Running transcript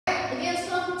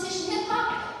competition hip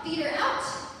hop. Feet are out.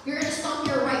 You're going to stomp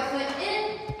your right foot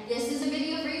in. This is a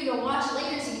video for you to watch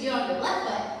later so you can do it on your left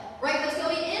foot. Right foot's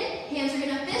going in, hands are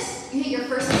going to fist. You hit your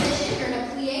first position, you're going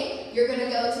to plie. You're going to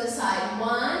go to the side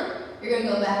 1. You're going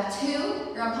to go back 2.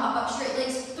 You're going to pop up straight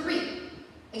legs 3.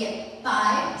 Again,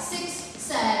 5, 6,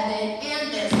 7,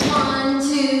 and this. 1,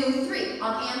 2, 3.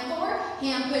 On and 4,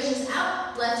 hand pushes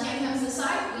out. Left hand comes to the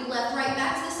side. We left, right,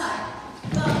 back to the side.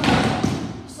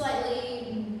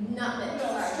 Slightly not bent.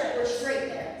 We're straight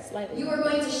there. Slightly. You are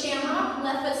going to shamrock.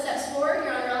 Left foot steps forward.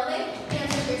 You're on your elevate.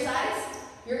 Hands to your sides.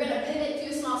 You're going to pivot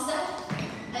through a small step.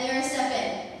 And you're going to step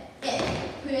in.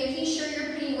 Making sure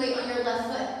you're putting weight on your left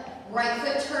foot. Right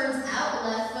foot turns out.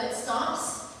 Left foot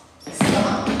stomps.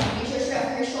 Stomp. Make sure straight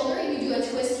from your shoulder. You do a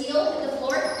twist heel. Hit the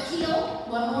floor. Heel.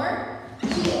 One more.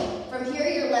 Heel. From here,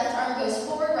 your left arm goes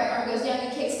forward. Right arm goes down.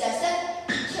 You kick, step, step.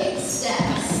 Kick,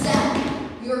 step, step.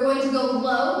 You are going to go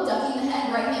low, ducking the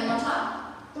head, right hand on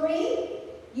top. 3,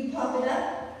 you pop it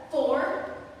up.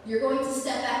 4, you're going to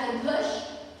step back and push.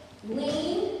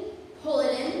 Lean, pull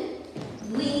it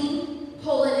in. Lean,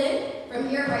 pull it in. From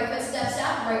here, right foot steps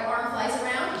out, right arm